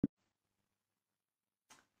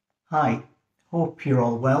Hi, hope you're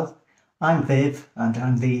all well. I'm Viv and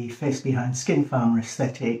I'm the face behind Skinpharma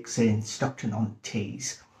Aesthetics in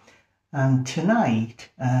Stockton-on-Tees. And tonight,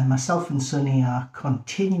 myself and Sunny are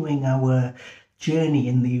continuing our journey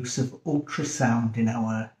in the use of ultrasound in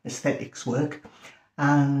our aesthetics work.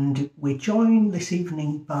 And we're joined this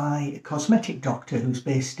evening by a cosmetic doctor who's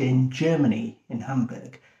based in Germany, in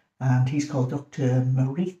Hamburg. And he's called Dr.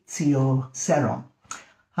 Mauricio Cerón.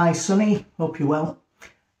 Hi, Sunny. Hope you're well.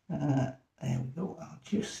 There we go. I'll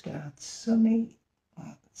just add Sunny.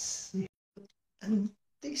 Let's see. And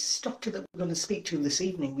this doctor that we're going to speak to this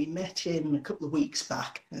evening, we met him a couple of weeks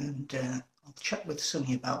back, and I'll chat with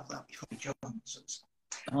Sunny about that before he joins us.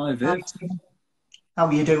 Hi, Viv. How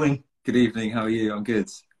are you doing? Good evening. How are you? I'm good.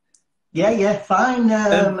 Yeah, fine.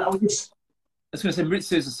 I was going to say,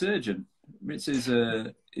 Maurizio's a surgeon.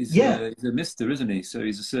 Maurizio's he's a mister, isn't he? So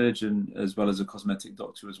he's a surgeon as well as a cosmetic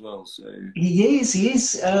doctor as well. So he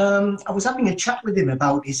is. I was having a chat with him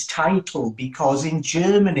about his title because in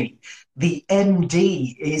Germany the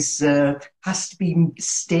MD is has to be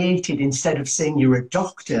stated instead of saying you're a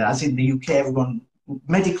doctor, as in the UK everyone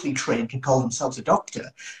medically trained can call themselves a doctor,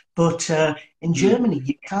 but in Germany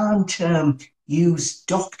you can't use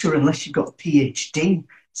doctor unless you've got a PhD.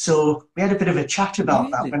 So we had a bit of a chat about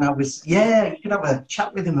that when I was, you could have a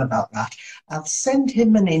chat with him about that. I'll send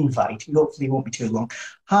him an invite. Hopefully it won't be too long.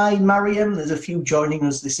 Hi, Mariam. There's a few joining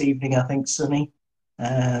us this evening, I think, Sunny.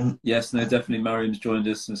 Yes, no, definitely. Mariam's joined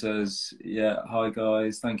us and says, yeah, hi,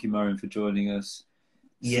 guys. Thank you, Mariam, for joining us.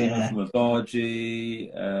 Yeah. From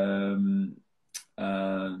Abaji.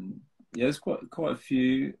 There's quite a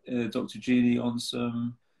few. Dr. Jeannie on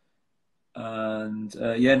some. And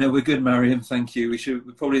we're good, Mariam. Thank you.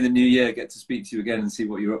 We'll probably in the new year get to speak to you again and see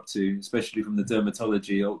what you're up to, especially from the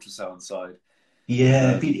dermatology ultrasound side.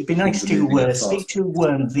 Yeah, it'd be nice to speak to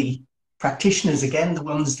the practitioners again,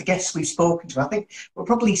 the guests we've spoken to. I think we'll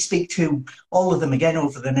probably speak to all of them again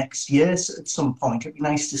over the next years at some point. It'd be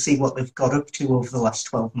nice to see what they've got up to over the last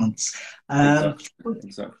 12 months.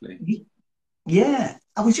 Exactly. Yeah,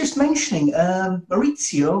 I was just mentioning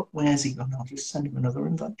Maurizio. Where's he gone? I'll just send him another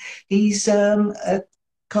invite. He's a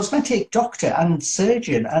cosmetic doctor and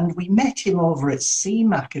surgeon, and we met him over at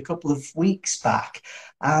CMAC a couple of weeks back,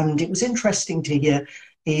 and it was interesting to hear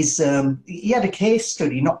his. He had a case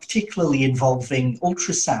study, not particularly involving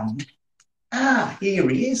ultrasound. Here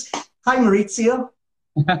he is. Hi, Maurizio.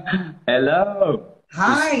 Hello.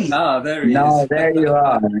 Hi. There he is. There you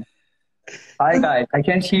are. Hi guys, I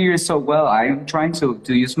can't hear you so well. I'm trying to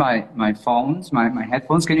use my phones, my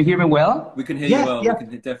headphones. Can you hear me well? We can hear you well. Yeah. We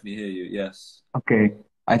can definitely hear you, yes. Okay.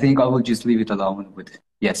 I think I will just leave it alone with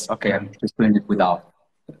yes, okay, I'm just doing it without.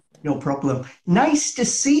 No problem. Nice to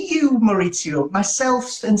see you, Maurizio.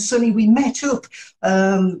 Myself and Sunny, we met up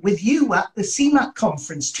with you at the CMAC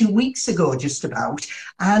conference 2 weeks ago, just about,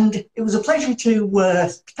 and it was a pleasure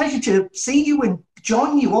to see you and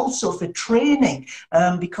join you also for training,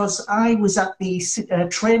 because I was at the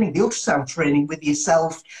training, the ultrasound training with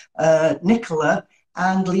yourself, Nicola,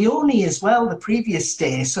 and Leonie as well the previous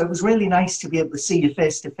day. So it was really nice to be able to see you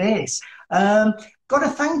face to face. Got to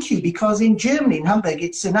thank you because in Germany, in Hamburg,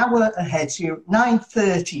 it's an hour ahead. So you're at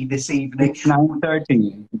 9:30 this evening. It's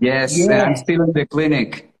 9:30. Yes, yeah. And I'm still in the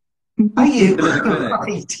clinic. Are you?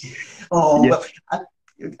 Right. Oh, yes.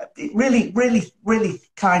 Well, really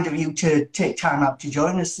kind of you to take time out to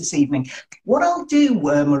join us this evening. What I'll do,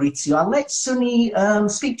 Maurizio, I'll let Sunny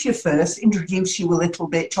speak to you first, introduce you a little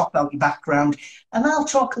bit, talk about your background, and I'll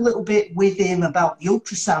talk a little bit with him about the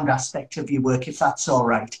ultrasound aspect of your work, if that's all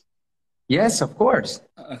right. Yes, of course.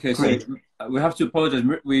 Okay, great. So we have to apologize.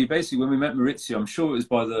 We basically, when we met Maurizio, I'm sure it was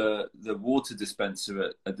by the water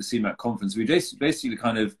dispenser at the CMAC conference, we basically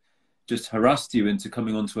kind of just harassed you into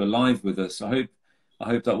coming onto a live with us. I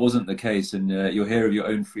hope that wasn't the case, and you're here of your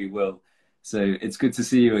own free will. So it's good to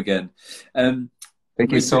see you again.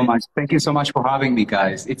 Thank you so much. Thank you so much for having me,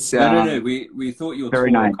 guys. It's no. We thought your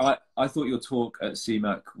very talk. Nice. I thought your talk at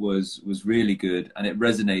CMAC was really good, and it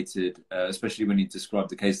resonated, especially when you described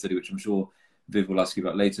the case study, which I'm sure Viv will ask you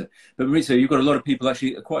about later. But Maurizio, you've got a lot of people,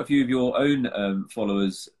 actually, quite a few of your own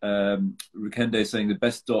followers. Rukende saying the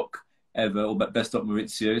best doc ever, or best doc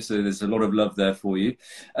Maurizio. So there's a lot of love there for you.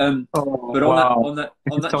 But on that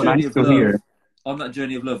so journey nice of to love. hear. On that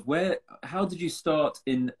journey of love, how did you start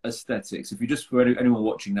in aesthetics? If you just, for anyone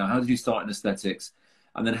watching now, how did you start in aesthetics?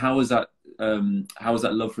 And then how was that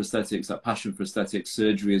love for aesthetics, that passion for aesthetics,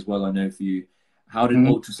 surgery as well, I know for you, how did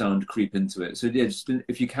ultrasound creep into it? So yeah, just,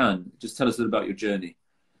 if you can, just tell us a little about your journey.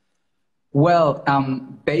 Well,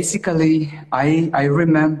 basically, I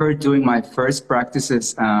remember doing my first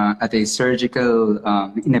practices at a surgical,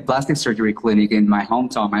 in a plastic surgery clinic in my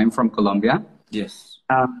hometown. I'm from Colombia. Yes.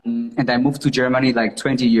 And I moved to Germany like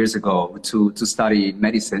 20 years ago to study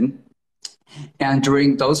medicine. And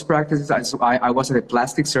during those practices, I was at a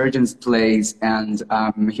plastic surgeon's place, and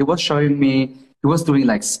he was showing me, he was doing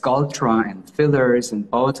like Sculptra and fillers and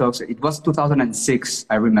Botox. It was 2006,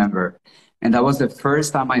 I remember. And that was the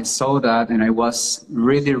first time I saw that, and I was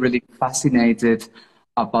really, really fascinated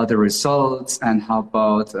about the results and how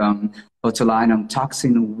about botulinum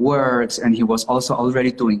toxin works. And he was also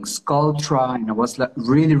already doing Sculptra, and I was like,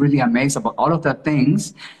 really, really amazed about all of that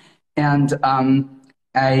things. And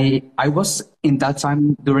I was in that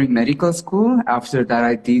time during medical school. After that,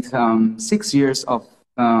 I did 6 years of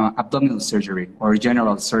abdominal surgery or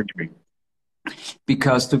general surgery,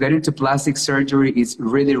 because to get into plastic surgery is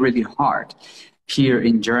really, really hard here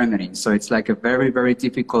in Germany. So it's like a very, very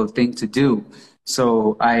difficult thing to do.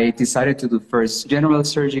 So I decided to do first general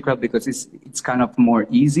surgical because it's kind of more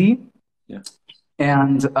easy. Yeah.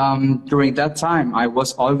 And during that time, I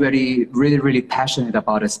was already really, really passionate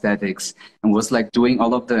about aesthetics and was like doing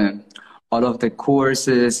all of the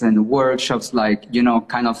courses and workshops, like, you know,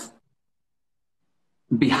 kind of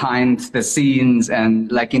behind the scenes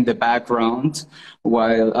and like in the background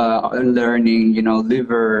while learning, you know,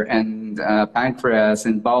 liver and pancreas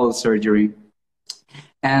and bowel surgery.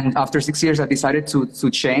 And after 6 years, I decided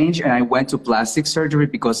to change, and I went to plastic surgery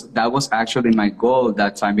because that was actually my goal at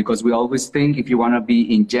that time. Because we always think if you want to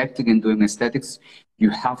be injecting and doing aesthetics,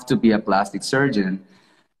 you have to be a plastic surgeon.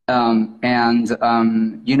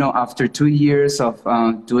 You know, after 2 years of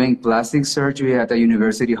doing plastic surgery at a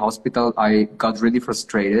university hospital, I got really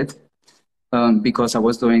frustrated because I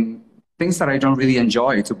was doing things that I don't really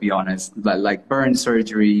enjoy, to be honest, like burn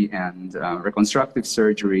surgery and reconstructive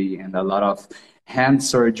surgery and a lot of hand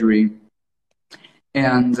surgery.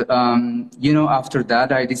 And, you know, after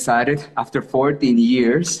that, I decided after 14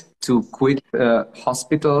 years to quit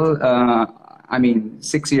hospital. I mean,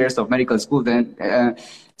 6 years of medical school, then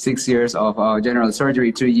 6 years of general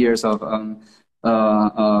surgery, 2 years of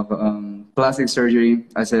plastic surgery.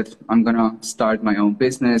 I said, I'm going to start my own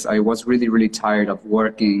business. I was really, really tired of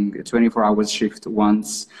working a 24-hour shift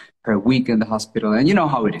once per week in the hospital. And you know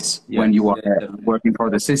how it is when you are working for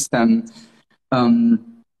the system.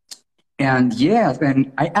 And yeah,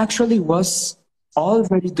 and I actually was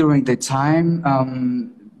already during the time,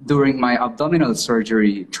 during my abdominal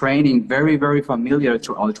surgery training, very, very familiar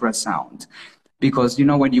to ultrasound. Because, you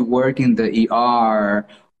know, when you work in the ER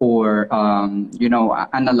or, you know,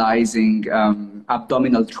 analyzing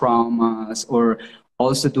abdominal traumas, or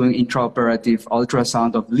also doing intraoperative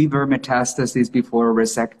ultrasound of liver metastases before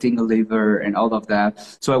resecting a liver and all of that.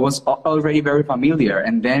 So I was already very familiar.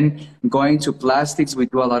 And then going to plastics, we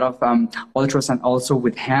do a lot of ultrasound also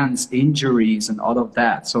with hands injuries and all of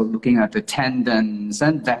that. So looking at the tendons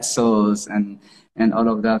and vessels and all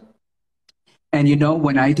of that. And, you know,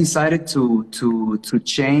 when I decided to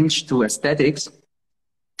change to aesthetics,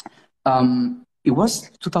 it was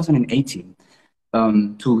 2018.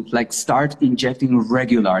 To like start injecting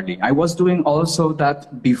regularly. I was doing also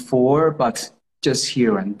that before, but just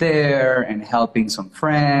here and there, and helping some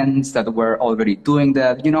friends that were already doing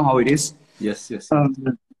that. You know how it is? Yes, yes.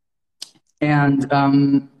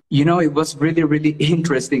 You know, it was really, really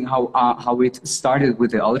interesting how it started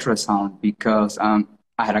with the ultrasound, because I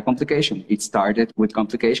had a complication. It started with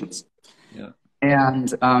complications. Yeah.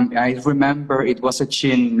 And I remember it was a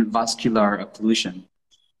chin vascular occlusion.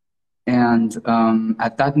 And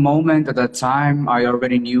at that moment, at that time, I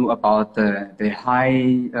already knew about the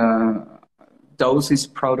high doses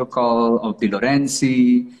protocol of De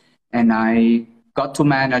Lorenzi, and I got to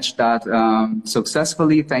manage that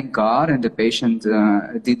successfully, thank God, and the patient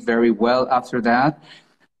did very well after that.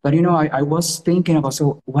 But, you know, I was thinking about,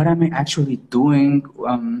 so what am I actually doing,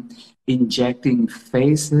 injecting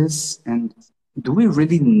faces, and do we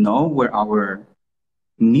really know where our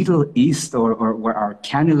needle is, or where our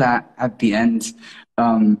cannula at the end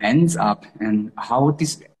ends up, and how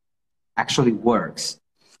this actually works?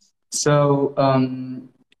 So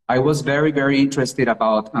I was very, very interested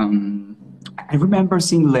about, I remember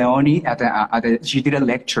seeing Leonie she did a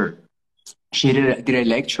lecture. She did a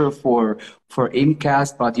lecture for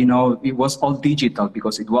IMCAS, but, you know, it was all digital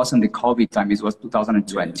because it wasn't the COVID time, it was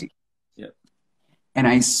 2020. Yeah. And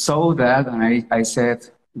I saw that, and I said,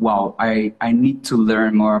 wow, I need to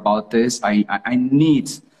learn more about this. I need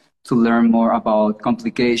to learn more about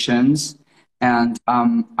complications. And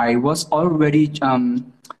I was already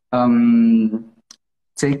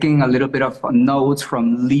taking a little bit of notes from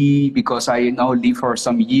Lee, because I know Lee for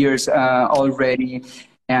some years already.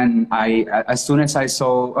 And as soon as I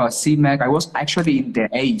saw CMAC, I was actually in the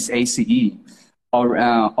ACE, or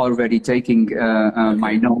already taking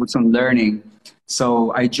my notes on learning.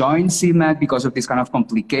 So I joined CMAC because of this kind of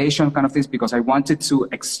complication, kind of things, because I wanted to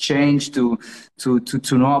exchange, to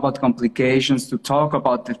know about complications, to talk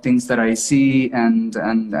about the things that I see. And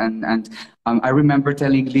I remember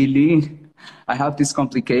telling Lily, I have this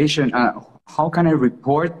complication. How can I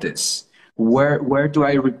report this? Where do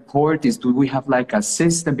I report this? Do we have like a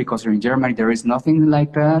system? Because in Germany, there is nothing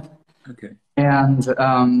like that. Okay.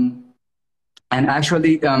 And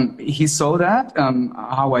actually, he saw that,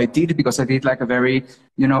 how I did it, because I did like a very,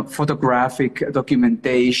 photographic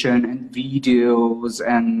documentation and videos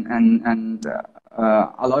and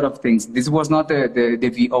a lot of things. This was not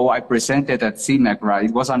the VO I presented at CMAC, right?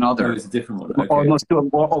 It was another. Oh, it's a different one. Okay. Almost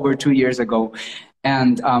over 2 years ago.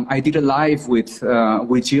 And I did a live with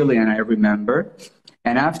Jillian, I remember.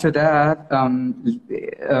 And after that,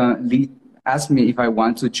 Lee asked me if I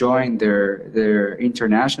want to join their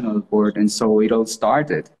international board, and so it all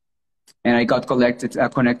started. And I got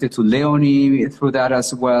connected to Leonie through that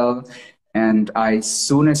as well. And as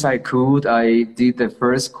soon as I could, I did the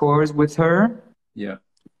first course with her. Yeah.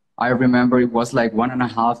 I remember it was like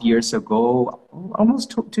 1.5 years ago,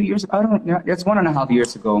 almost 2 years. I don't know. Yeah, it's 1.5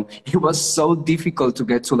 years ago. It was so difficult to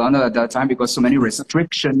get to London at that time because so many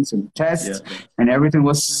restrictions and tests, and everything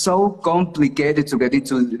was so complicated to get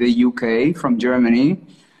into the UK from Germany.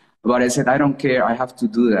 But I said, I don't care. I have to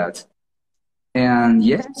do that. And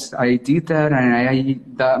yes, I did that.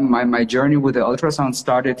 And my journey with the ultrasound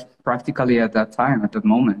started practically at that time, at that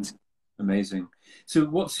moment. Amazing. So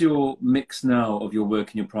what's your mix now of your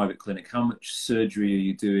work in your private clinic? How much surgery are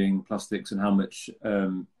you doing, plastics, and how much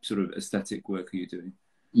sort of aesthetic work are you doing?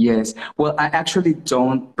 Yes. Well, I actually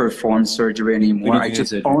don't perform surgery anymore. I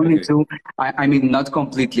just only do, I mean, not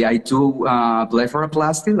completely. I do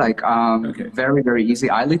blepharoplasty, like very, very easy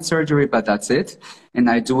eyelid surgery, but that's it. And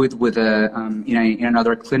I do it with in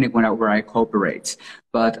another clinic where I cooperate.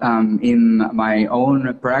 But in my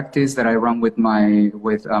own practice that I run with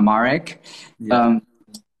Marek,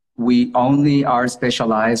 we only are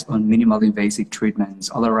specialized on minimal invasive treatments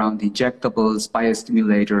all around injectables,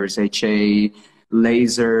 biostimulators, HA,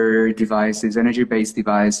 laser devices, energy-based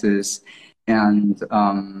devices, and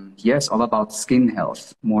yes, all about skin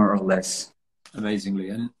health, more or less. Amazingly,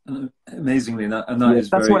 and that yes, is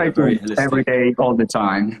that's very, what I do very holistic. Every day, all the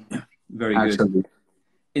time. Very actually. Good.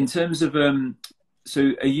 In terms of, so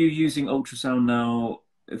are you using ultrasound now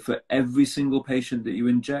for every single patient that you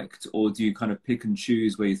inject, or do you kind of pick and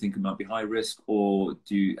choose where you think it might be high risk, or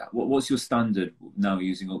do you? What's your standard now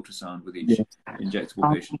using ultrasound with each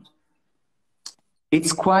injectable patient?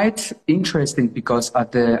 It's quite interesting because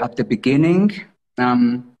at the beginning,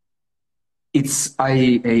 it's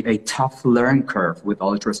a tough learn curve with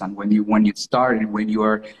ultrasound when you start, and when you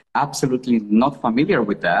are absolutely not familiar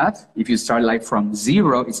with that. If you start like from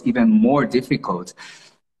zero, it's even more difficult.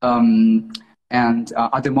 And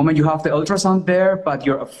at the moment you have the ultrasound there, but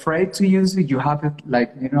you're afraid to use it. You have it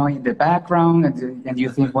like, in the background, and you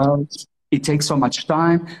think, well, it takes so much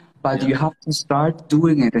time. But you have to start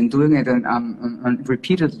doing it and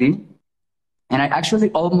repeatedly. And I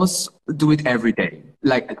actually almost do it every day.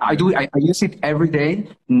 Like I use it every day,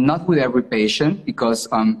 not with every patient, because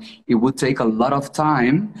it would take a lot of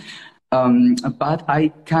time. But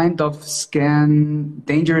I kind of scan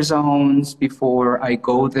danger zones before I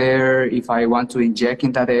go there, if I want to inject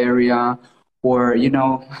in that area. Or,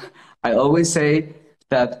 I always say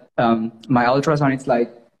that my ultrasound is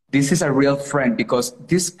like, this is a real friend, because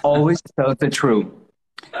this always tells the truth.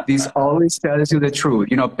 This always tells you the truth.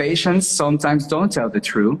 Patients sometimes don't tell the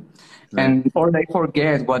truth, or they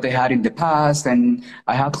forget what they had in the past. And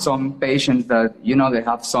I have some patients that, they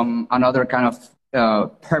have another kind of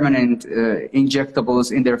permanent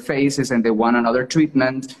injectables in their faces, and they want another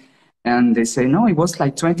treatment. And they say, no, it was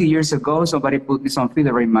like 20 years ago. Somebody put me some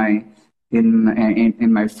filler in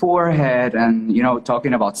my forehead, and,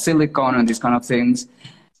 talking about silicone and these kind of things.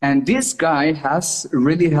 And this guy has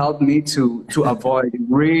really helped me to avoid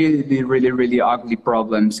really, really, really ugly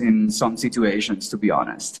problems in some situations, to be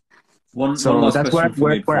honest. One last that's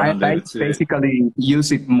question where I basically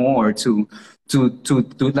use it more to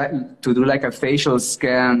do like a facial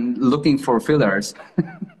scan looking for fillers.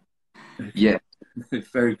 Yeah.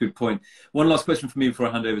 Very good point. One last question for me before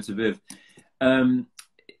I hand over to Viv.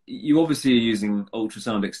 You obviously are using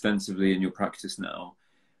ultrasound extensively in your practice now.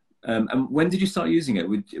 And when did you start using it?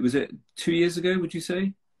 Was it 2 years ago, would you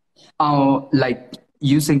say? Like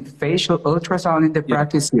using facial ultrasound in the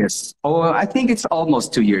practice, yes. Oh, I think it's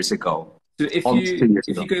almost 2 years ago. So if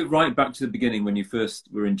you go right back to the beginning when you first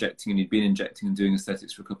were injecting and you'd been injecting and doing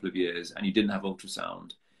aesthetics for a couple of years and you didn't have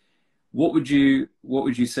ultrasound, what would you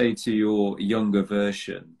say to your younger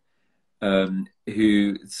version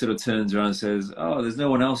who sort of turns around and says, "Oh, there's no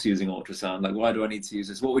one else using ultrasound. Like, why do I need to use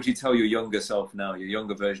this?" What would you tell your younger self now, your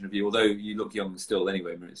younger version of you? Although you look young still,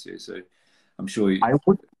 anyway, Mauricio. So I'm sure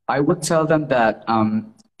I would tell them that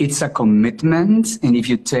it's a commitment, and if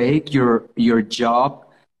you take your job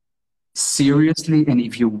seriously, and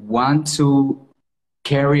if you want to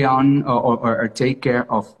carry on or take care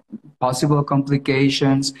of possible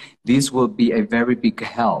complications, this will be a very big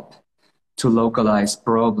help to localize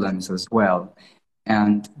problems as well.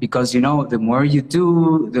 And because, you know, the more you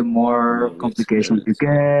do, the more complications you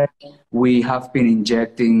get. We have been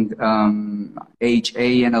injecting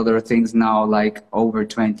HA and other things now, like over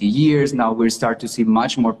 20 years. Now we start to see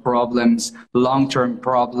much more problems, long-term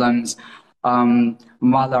problems,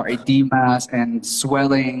 malar edemas and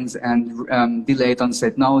swellings and delayed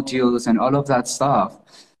onset nodules and all of that stuff.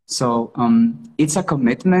 So it's a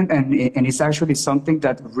commitment, and it's actually something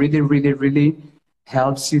that really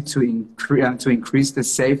helps you to increase the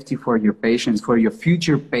safety for your patients, for your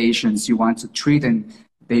future patients you want to treat, and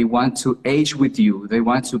they want to age with you. They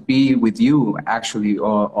want to be with you, actually,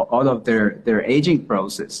 or all of their aging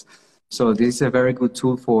process. So this is a very good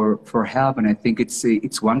tool for help, and I think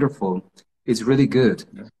it's wonderful. It's really good.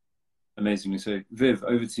 Amazingly so. Viv,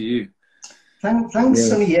 over to you. Thanks,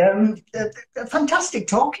 Sunny. Fantastic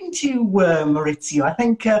talking to you, Maurizio. I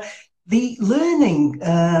think the learning,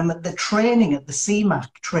 the training at the CMAC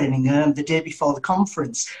training the day before the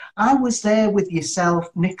conference, I was there with yourself,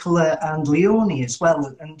 Nicola and Leonie as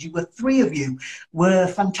well, and you were three of you were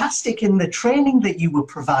fantastic in the training that you were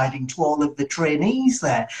providing to all of the trainees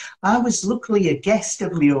there. I was luckily a guest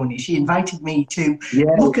of Leonie. She invited me to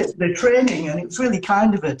look at the training, and it was really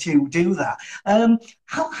kind of her to do that.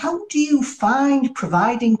 How do you find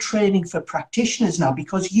providing training for practitioners now?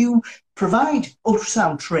 Because you provide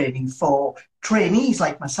ultrasound training for trainees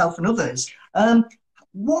like myself and others. How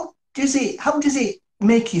does it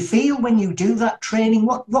make you feel when you do that training?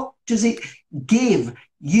 What does it give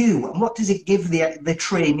you, and what does it give the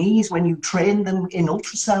trainees when you train them in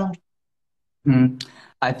ultrasound?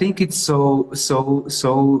 I think it's so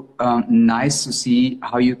nice to see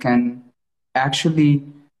how you can actually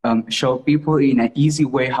show people in an easy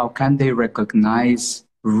way how can they recognize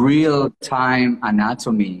real-time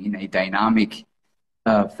anatomy in a dynamic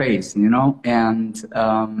phase, you know, and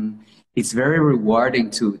it's very rewarding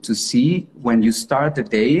to see when you start the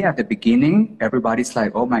day at the beginning. Everybody's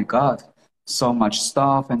like, "Oh my God, so much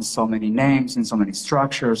stuff and so many names and so many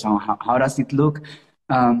structures. How does it look?"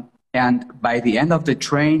 And by the end of the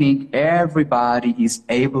training, everybody is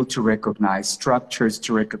able to recognize structures,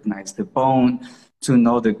 to recognize the bone, to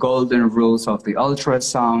know the golden rules of the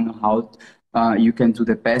ultrasound, how you can do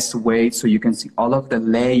the best way so you can see all of the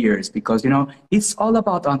layers, because, you know, it's all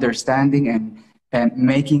about understanding and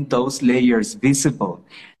making those layers visible.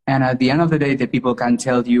 And at the end of the day, the people can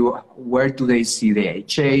tell you where do they see the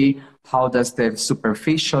HA, how does the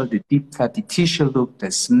superficial, the deep fatty tissue look,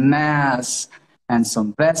 the mass, and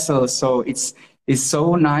some vessels. So it's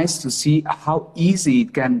so nice to see how easy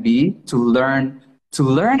it can be to learn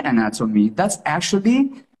anatomy. That's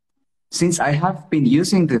actually, since I have been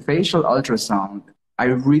using the facial ultrasound, I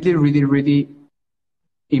really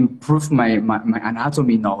improved my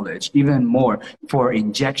anatomy knowledge even more for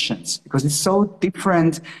injections, because it's so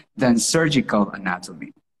different than surgical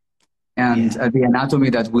anatomy and the anatomy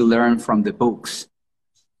that we learn from the books.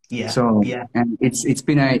 And it's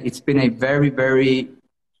been a very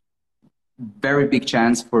big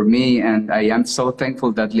chance for me, and I am so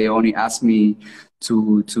thankful that Leonie asked me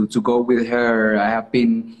to go with her. I have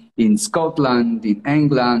been in Scotland, in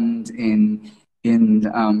England, in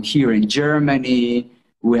here in Germany.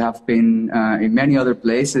 We have been in many other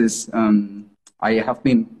places. I have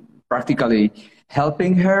been practically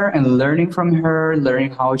helping her and learning from her,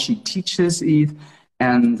 learning how she teaches it.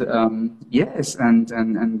 And yes, and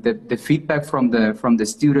the feedback from the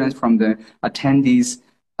students, from the attendees,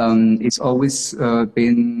 it's always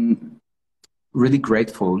been really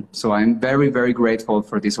grateful. So I'm very grateful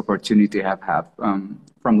for this opportunity I have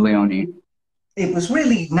from Leonie. It was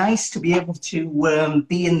really nice to be able to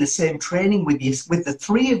be in the same training with you, with the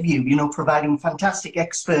three of you, you know, providing fantastic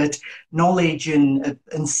expert knowledge and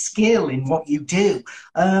skill in what you do.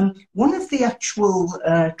 One of the actual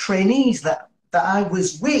trainees that I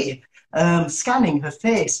was with, scanning her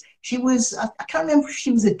face, she was, I can't remember if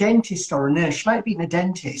she was a dentist or a nurse, she might have been a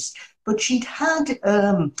dentist, but she'd had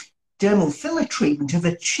dermal filler treatment of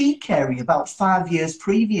her cheek area about 5 years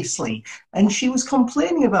previously, and she was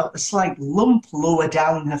complaining about a slight lump lower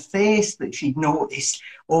down her face that she'd noticed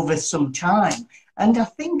over some time. And I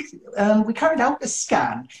think we carried out a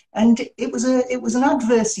scan, and it was an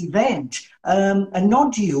adverse event. A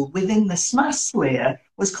nodule within the SMAS layer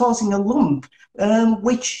was causing a lump,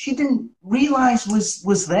 which she didn't realise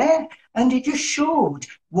was there. And it just showed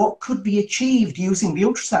what could be achieved using the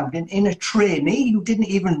ultrasound in a trainee who didn't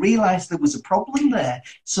even realise there was a problem there.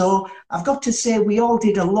 So I've got to say we all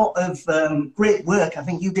did a lot of great work. I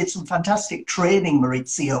think you did some fantastic training,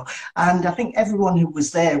 Maurizio. And I think everyone who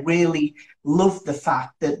was there really loved the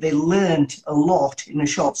fact that they learned a lot in a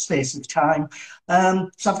short space of time.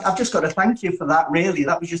 So I've just got to thank you for that, really.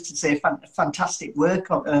 That was just to say fantastic work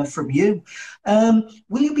from you.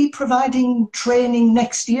 Will you be providing training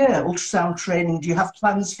next year, ultrasound training? Do you have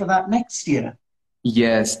plans for that next year?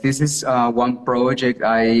 Yes, this is one project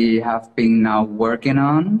I have been now working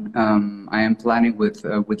on. I am planning with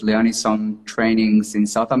Leonie some trainings in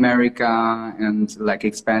South America and like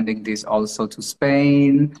expanding this also to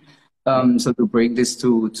Spain. So to bring this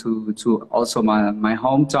to also my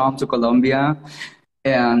hometown, to Colombia.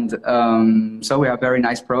 And so we have very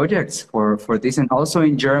nice projects for this, and also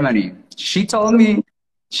in Germany. She told me,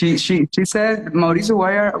 she said, Mauricio,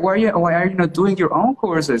 why are you not doing your own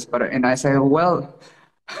courses? And I said, well,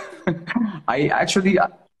 I actually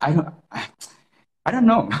I don't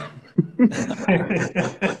know.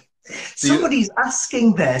 Somebody's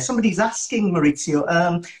asking there. Somebody's asking, Maurizio.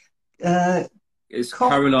 It's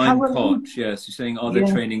Caroline Koch. Yes, you're saying, are there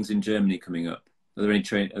trainings in Germany coming up? Are there any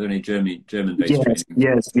German-based trainings?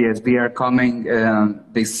 Yes. They are coming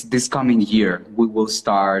this coming year. We will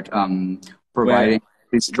start providing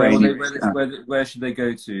this training. Where should they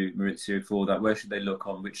go to, Maurizio, for that? Where should they look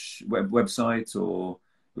on? Which website, or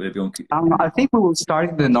will it be on? I think we will start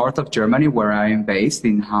in the north of Germany, where I am based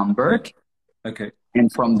in Hamburg. Okay.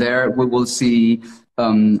 And from there, we will see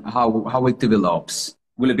how it develops.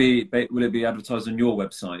 Will it be advertised on your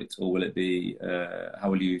website, or will it be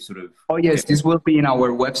how will you sort of? Oh yes, this will be in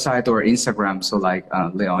our website or Instagram. So like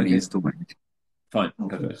Leonie is doing it. Fine,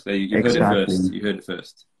 perfect. You heard it first. You heard it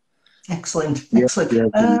first. Excellent. Yes. I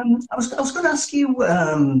was going to ask you,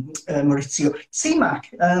 Maurizio,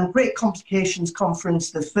 CMAC, Great Complications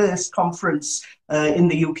Conference, the first conference in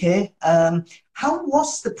the UK. How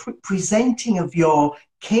was the presenting of your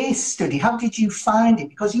case study? How did you find it?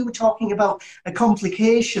 Because you were talking about a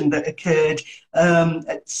complication that occurred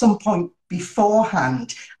at some point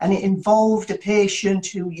beforehand, and it involved a patient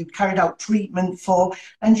who you carried out treatment for,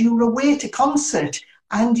 and you were away at a concert,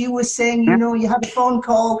 and you were saying, you know, you had a phone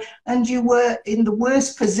call and you were in the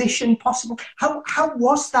worst position possible. How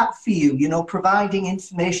was that for you, you know, providing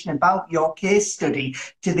information about your case study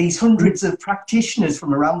to these hundreds of practitioners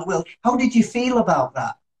from around the world? How did you feel about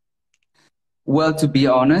that? Well, to be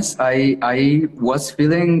honest, I was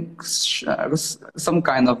feeling some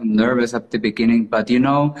kind of nervous at the beginning, but you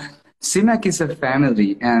know, CMAC is a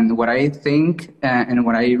family, and what I think and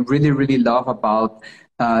what I really love about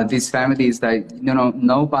this family is that, you know,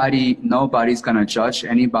 nobody's gonna judge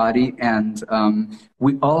anybody, and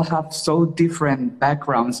we all have so different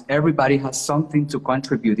backgrounds. Everybody has something to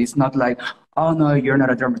contribute. It's not like, oh no, you're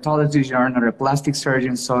not a dermatologist, you're not a plastic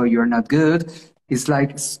surgeon, so you're not good. It's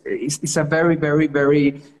like it's a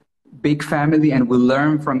very big family, and we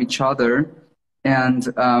learn from each other. And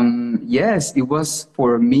yes, it was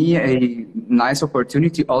for me a nice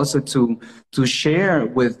opportunity also to share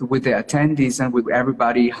with the attendees and with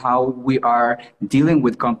everybody how we are dealing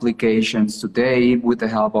with complications today with the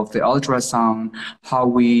help of the ultrasound, how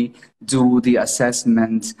we do the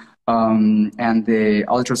assessment and the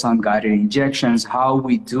ultrasound guided injections, how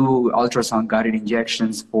we do ultrasound guided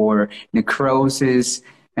injections for necrosis,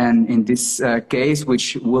 and in this case,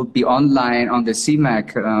 which will be online on the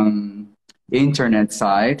CMAC internet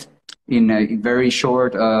site in a very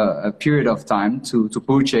short period of time to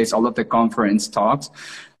purchase all of the conference talks.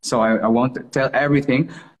 So I won't tell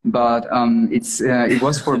everything, but it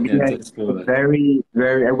was for me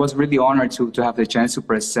I was really honored to have the chance to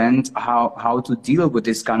present how to deal with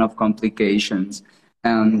this kind of complications.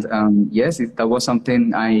 And yes, that was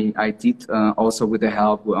something I did also with the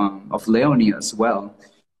help of Leonie as well.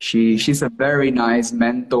 She's a very nice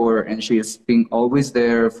mentor, and she has been always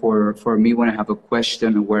there for me when I have a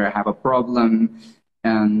question or where I have a problem.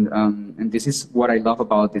 And this is what I love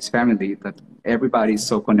about this family, that everybody is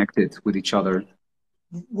so connected with each other.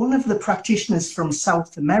 one of the practitioners from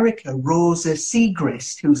South America, Rosa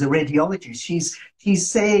Segrist, who's a radiologist,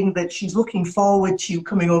 she's saying that she's looking forward to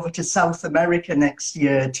coming over to South America next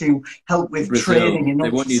year to help with Brazil. training in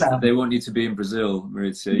ultrasound. They want you to be in Brazil,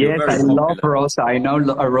 Maurizio. Yes, I love Rosa. I know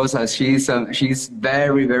Rosa. She's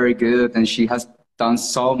very, very good, and she has done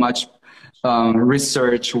so much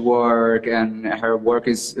research work, and her work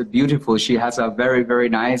is beautiful. She has a very, very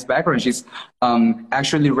nice background. She's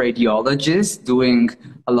actually radiologist doing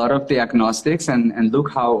a lot of diagnostics, and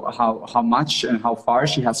look how much and how far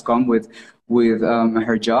she has come with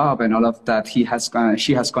her job and all of that.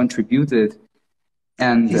 She has contributed,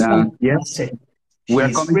 and yes, we're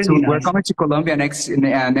coming to Colombia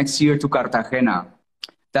next year, to Cartagena.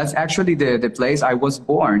 That's actually the place I was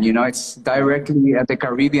born. You know, it's directly at the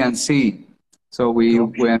Caribbean Sea. So we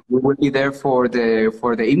will be there for the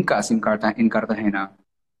IMCAS in Cartagena.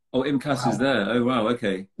 Oh, IMCAS is there. Oh wow,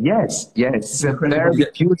 okay. Yes. It's a very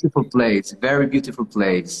beautiful place. Very beautiful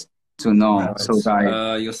place to know. Wow,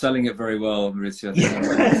 so you're selling it very well, Mauricio.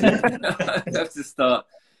 I have to start.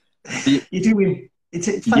 You're doing it's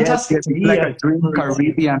fantastic. Yes, it's like a dream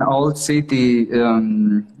Caribbean old city.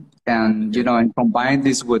 And you know, and combine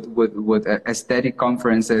this with aesthetic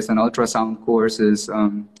conferences and ultrasound courses.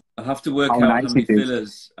 I have to work out how many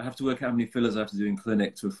fillers. I have to work out how many fillers I have to do in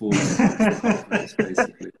clinic to afford it.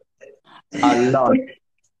 Basically, a lot.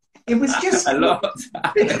 It was just a lot.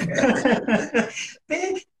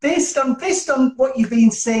 based on what you've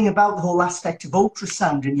been saying about the whole aspect of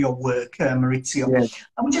ultrasound in your work, Maurizio. Yes.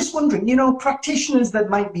 I'm just wondering, you know, practitioners that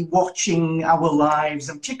might be watching our lives,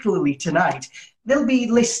 and particularly tonight, they'll be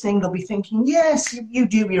listening, they'll be thinking, yes, you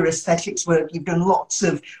do your aesthetics work, you've done lots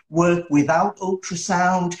of work without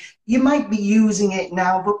ultrasound, you might be using it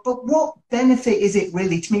now, but what benefit is it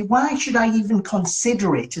really to me? Why should I even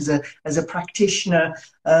consider it as a practitioner?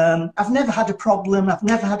 I've never had a problem, I've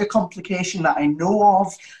never had a complication that I know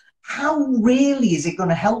of. How really is it going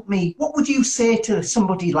to help me? What would you say to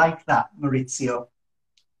somebody like that, Maurizio?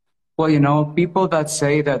 Well, you know, people that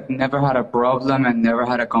say that never had a problem and never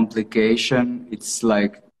had a complication, it's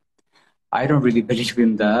like, I don't really believe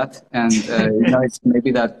in that. And, you know, it's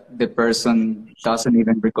maybe that the person doesn't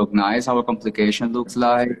even recognize how a complication looks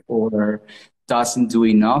like, or doesn't do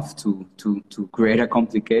enough to create a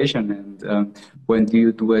complication. And when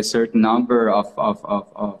you do a certain number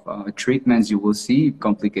of treatments, you will see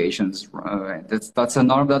complications. That's the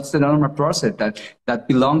normal process that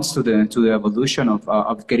belongs to the evolution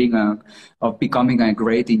of becoming a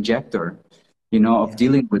great injector, you know, of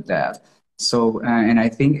dealing with that. So, and I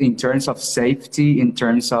think in terms of safety, in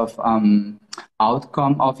terms of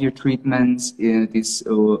outcome of your treatments, this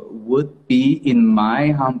would be, in my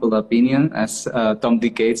humble opinion, as Tom D.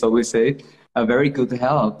 Gates always say, a very good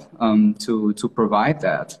help to provide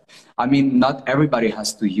that. I mean, not everybody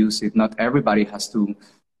has to use it. Not everybody has to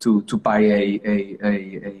buy a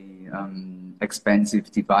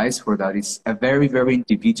expensive device for that. It's a very, very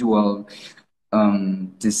individual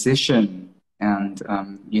decision. And,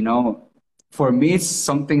 you know, for me, it's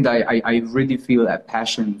something that I really feel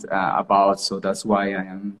passionate about. So that's why I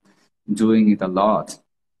am doing it a lot.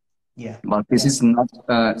 Yeah. But this is not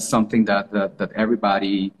something that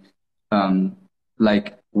everybody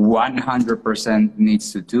like 100%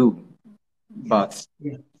 needs to do. But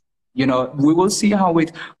you know, we will see how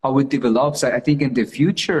it develops. I think in the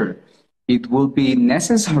future it will be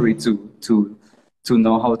necessary to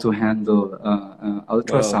know how to handle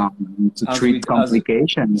ultrasound, to treat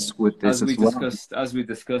complications with this as well. As we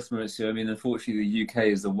discussed, Mauricio, I mean, unfortunately, the UK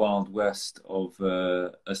is the Wild West of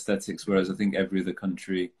aesthetics, whereas I think every other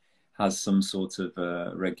country has some sort of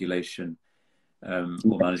regulation or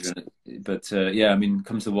management. But yeah, I mean,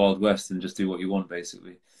 come to the Wild West and just do what you want,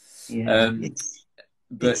 basically. Yeah.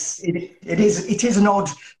 It is an odd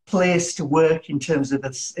place to work in terms of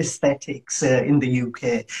aesthetics in the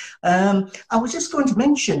UK. I was just going to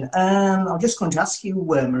mention, I was just going to ask you,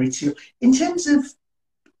 Mauricio, in terms of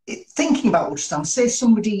thinking about ultrasound, say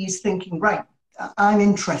somebody is thinking, right, I'm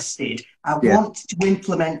interested, I want to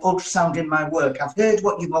implement ultrasound in my work. I've heard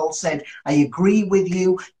what you've all said, I agree with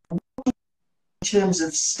you. In terms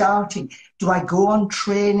of starting, do I go on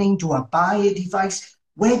training? Do I buy a device?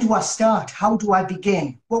 Where do I start? How do I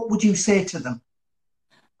begin? What would you say to them?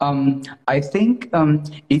 I think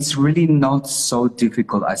it's really not so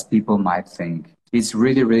difficult as people might think. It's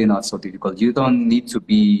really, really not so difficult. You don't need to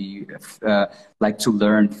be like to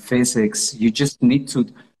learn physics. You just need to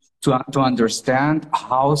understand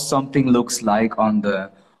how something looks like on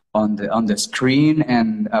the screen,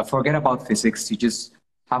 and forget about physics. You just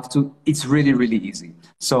have to. It's really, really easy.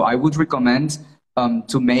 So I would recommend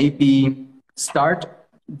to maybe start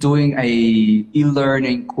doing a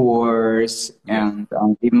e-learning course, and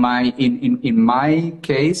in my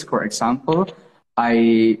case, for example,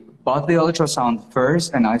 I bought the ultrasound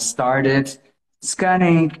first, and I started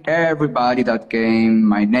scanning everybody that came,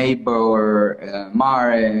 my neighbor,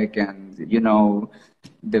 Marek, and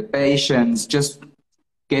the patients, just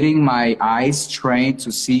getting my eyes trained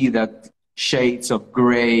to see that shades of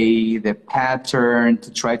gray, the pattern,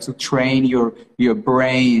 to try to train your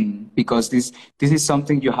brain, because this is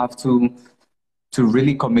something you have to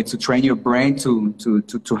really commit, to train your brain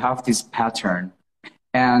to have this pattern.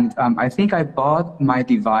 And I think I bought my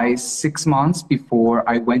device 6 months before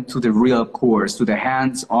I went to the real course, to the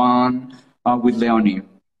hands-on with Leonie.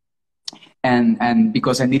 And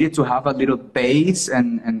because I needed to have a little base,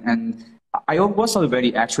 and I was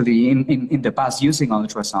already actually in the past using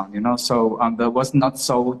ultrasound, so that was not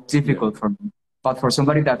so difficult for me. But for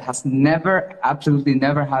somebody that has absolutely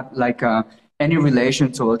never had like any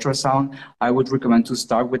relation to ultrasound, I would recommend to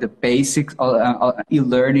start with a basic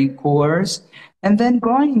e-learning course, and then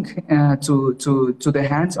going to the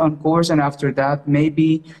hands-on course, and after that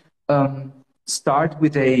maybe start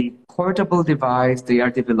with a portable device they are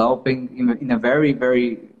developing in a very,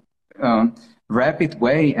 very rapid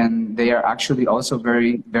way, and they are actually also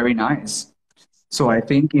very, very nice. So I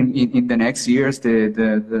think in the next years,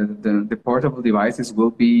 the portable devices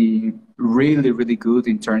will be really, really good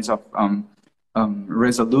in terms of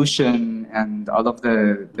resolution and all of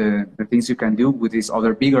the things you can do with these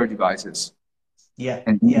other bigger devices. Yeah,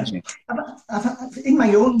 yeah. In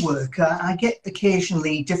my own work, I get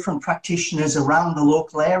occasionally different practitioners around the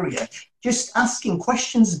local area just asking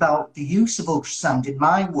questions about the use of ultrasound in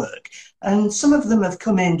my work. And some of them have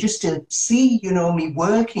come in just to see, me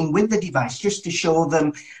working with the device, just to show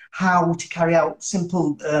them how to carry out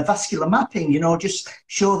simple vascular mapping, just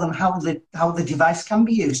show them how the device can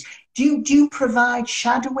be used. Do you provide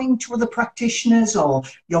shadowing to other practitioners, or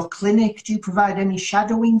your clinic? Do you provide any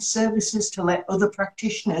shadowing services to let other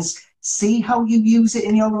practitioners see how you use it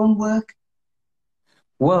in your own work?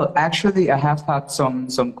 Well, actually, I have had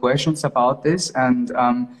some questions about this, and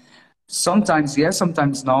sometimes yes,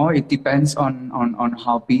 sometimes no. It depends on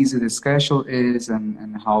how busy the schedule is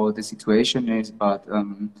and how the situation is. But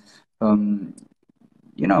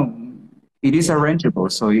it is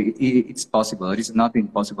arrangeable, so it's possible. It is not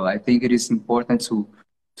impossible. I think it is important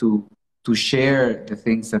to share the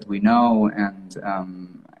things that we know, and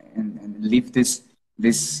leave this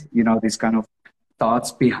kind of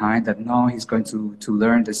thoughts behind, that no, he's going to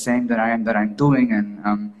learn the same that I'm doing,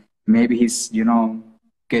 and maybe he's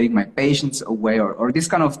getting my patients away, or this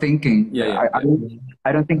kind of thinking.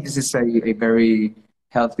 I don't think this is a very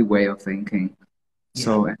healthy way of thinking.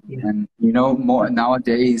 So, and more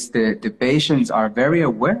nowadays, the patients are very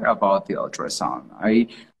aware about the ultrasound. I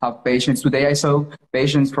have patients today. I saw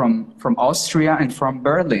patients from Austria and from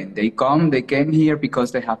Berlin. They came here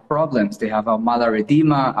because they have problems. They have a malar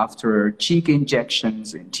edema after cheek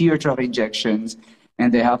injections and teardrop injections,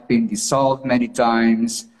 and they have been dissolved many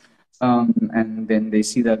times. And then they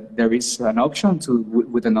see that there is an option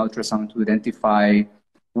with an ultrasound to identify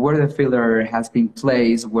where the filler has been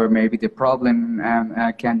placed, where maybe the problem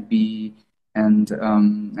can be, and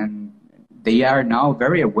they are now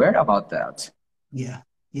very aware about that. Yeah.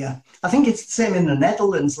 I think it's the same in the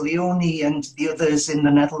Netherlands. Leonie and the others in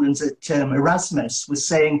the Netherlands at Erasmus was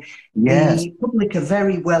saying the public are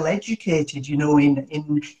very well educated,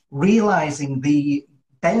 in realizing the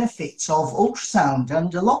benefits of ultrasound,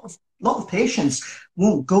 and a lot of patients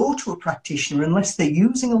won't go to a practitioner unless they're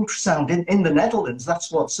using ultrasound in the Netherlands.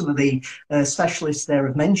 That's what some of the specialists there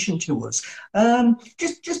have mentioned to us.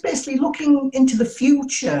 Just basically looking into the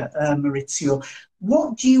future, Mauricio,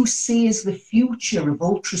 what do you see as the future of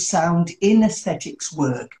ultrasound in aesthetics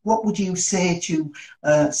work? What would you say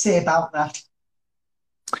about that?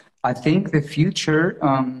 I think the future,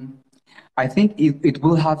 I think it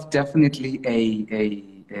will have definitely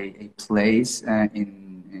a place in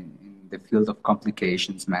the field of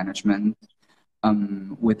complications management,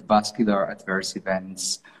 with vascular adverse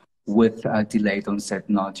events, with delayed onset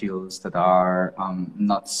nodules that are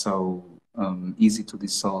not so easy to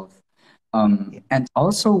dissolve, and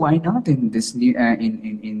also, why not in this new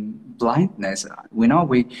in blindness? We know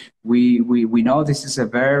we know this is a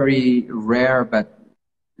very rare but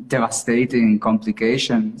devastating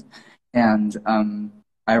complication, and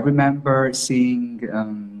I remember seeing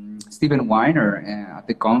Stephen Weiner at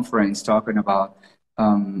the conference talking about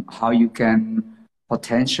how you can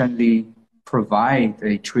potentially provide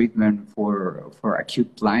a treatment for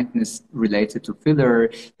acute blindness related to filler,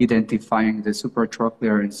 identifying the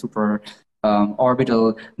supratrochlear and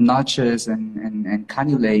orbital notches and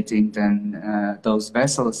cannulating then those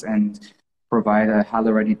vessels and provide a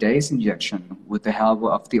hyaluronidase injection with the help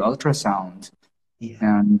of the ultrasound. Yeah.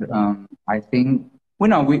 And I think,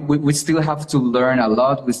 we still have to learn a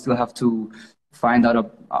lot. We still have to find out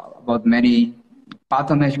about many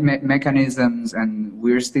pathomechanisms, and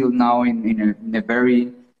we're still now in a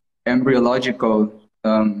very embryological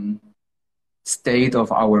state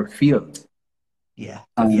of our field. Yeah.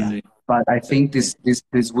 But I think this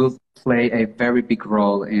will play a very big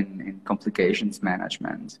role in complications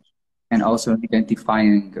management and also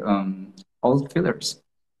identifying old fillers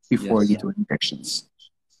before you do injections.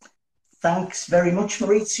 Thanks very much,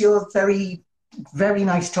 Maurizio. Very, very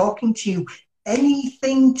nice talking to you.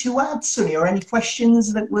 Anything to add, Sunny, or any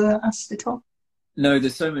questions that were asked at all? No,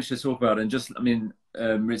 there's so much to talk about. And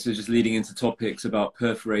Maurizio just leading into topics about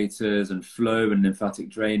perforators and flow and lymphatic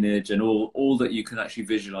drainage and all that you can actually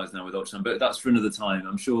visualize now with ultrasound. But that's for another time.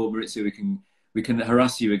 I'm sure, Maurizio, we can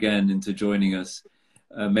harass you again into joining us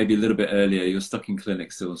maybe a little bit earlier. You're stuck in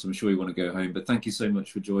clinic still, so I'm sure you want to go home. But thank you so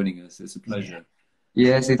much for joining us. It's a pleasure.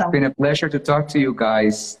 Yes, it's been a pleasure to talk to you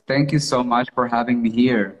guys. Thank you so much for having me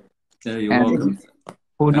here. Yeah, you're welcome.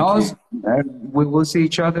 Who knows? We will see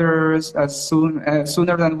each other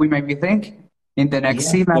sooner than we maybe think in the next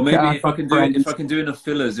CMAC. Well, maybe if I can do enough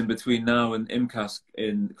fillers in between now and IMCAS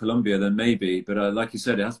in Colombia, then maybe. But like you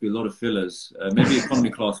said, it has to be a lot of fillers. Maybe economy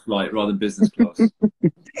class flight rather than business class.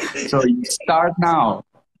 So you start now.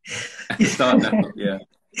 Start now, yeah.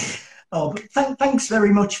 Oh, but thanks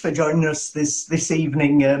very much for joining us this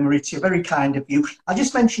evening, Maurizio. Very kind of you. I'll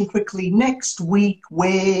just mention quickly, next week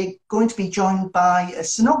we're going to be joined by a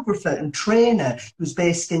sonographer and trainer who's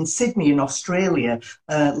based in Sydney in Australia,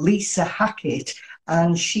 Lisa Hackett,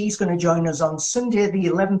 and she's going to join us on Sunday the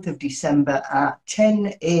 11th of December at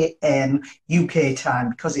 10 a.m. UK time,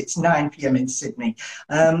 because it's 9 p.m. in Sydney.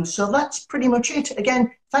 So that's pretty much it.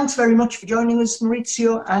 Again, thanks very much for joining us,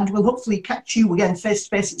 Maurizio, and we'll hopefully catch you again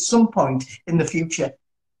face-to-face at some point in the future.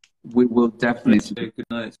 We will definitely. Good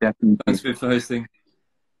night. Definitely. Thanks for hosting.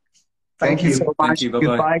 Thank you so much. Thank you. Bye-bye.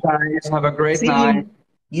 Goodbye, guys. Have a great night.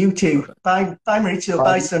 You too. Bye, Maurizio.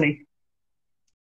 Bye, Sunny.